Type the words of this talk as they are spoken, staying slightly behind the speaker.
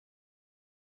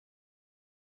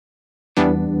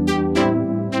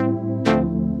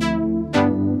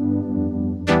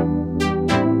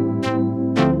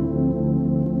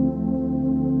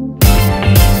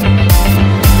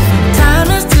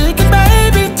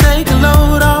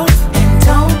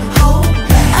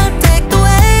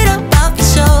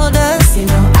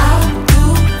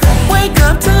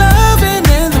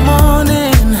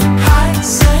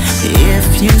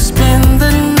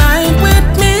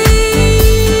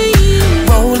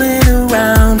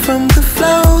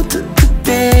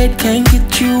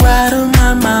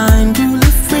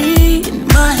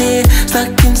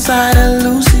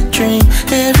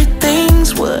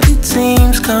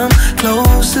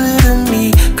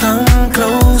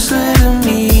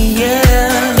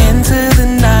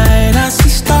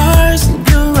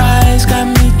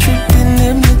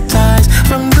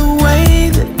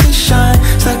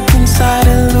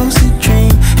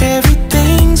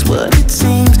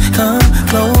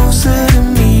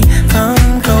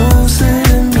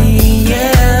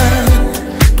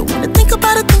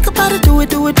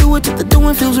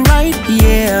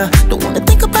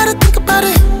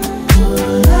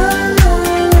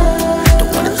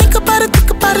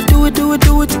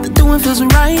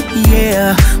feels right,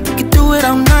 yeah. We could do it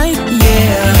all night,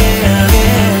 yeah, yeah,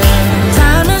 yeah.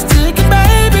 Time is ticking,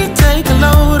 baby, take a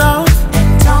load off.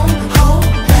 And don't hold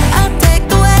back. I'll take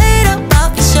the weight up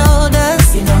off your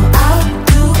shoulders. You know I'll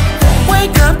do that.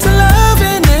 Wake up to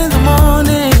loving in the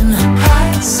morning.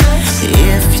 High sex.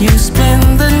 If you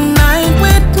spend the night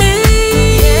with me.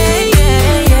 Yeah,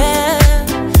 yeah,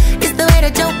 yeah. It's the way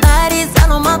that your body's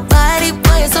all on my body.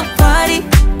 Boy, it's a party.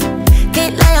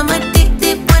 Can't lie, I'm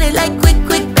addicted. Want it like quick,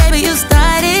 quick, baby, you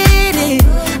started it.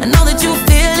 I know that you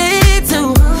feel it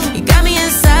too. You got me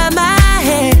inside my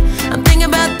head. I'm thinking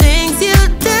about things you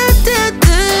do.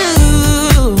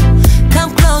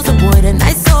 Come closer, boy, the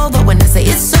night's over. When I say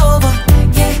it's over,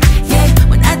 yeah, yeah.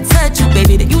 When I touch you,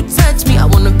 baby, then you touch me. I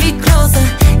wanna be closer,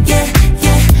 yeah,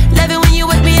 yeah. Love it when you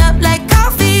wake me up like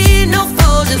coffee, no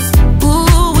Folgers.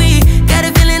 Ooh, we got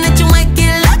a feeling that you might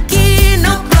get lucky,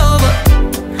 no clover.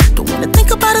 Don't wanna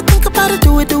think about it,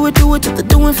 do it, do it, do it till the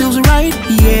doing feels right,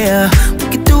 yeah.